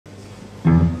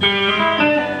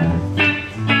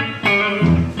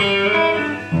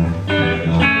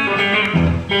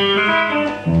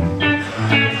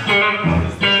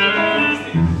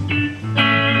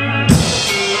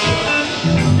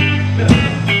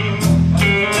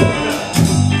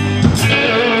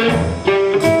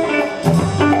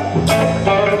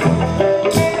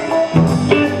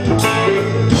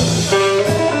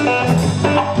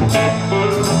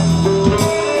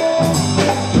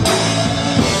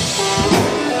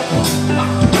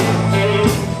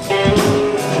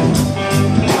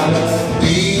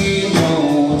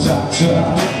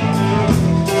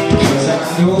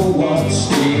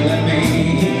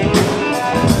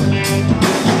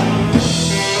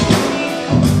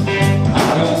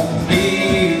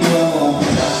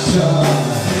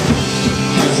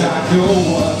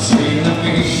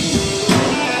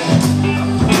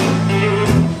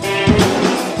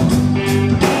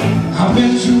I've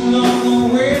been too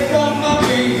long away from my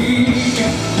baby.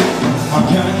 I'm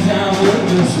counting down with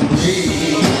misery.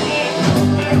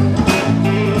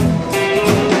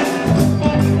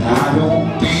 I don't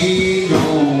need no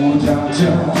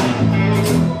doctor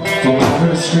for my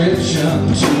prescription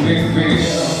to be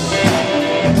filled.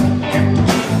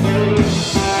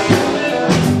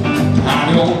 I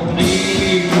don't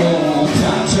need no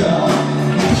doctor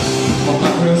for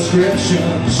my prescription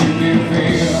to be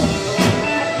filled.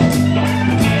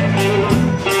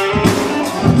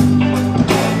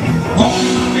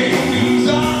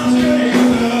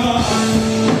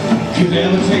 Could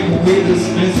never take away this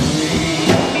misery.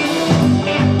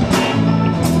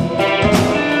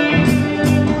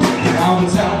 Now the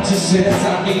doctor says I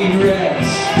need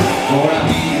rest, or I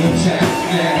need a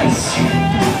tenderness.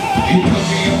 He put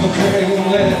me on the critical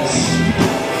list.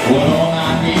 Well, all I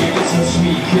need is a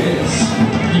sweet kiss.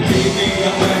 He gave me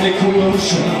a medical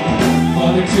lotion,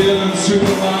 but it didn't suit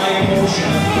my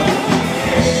emotion.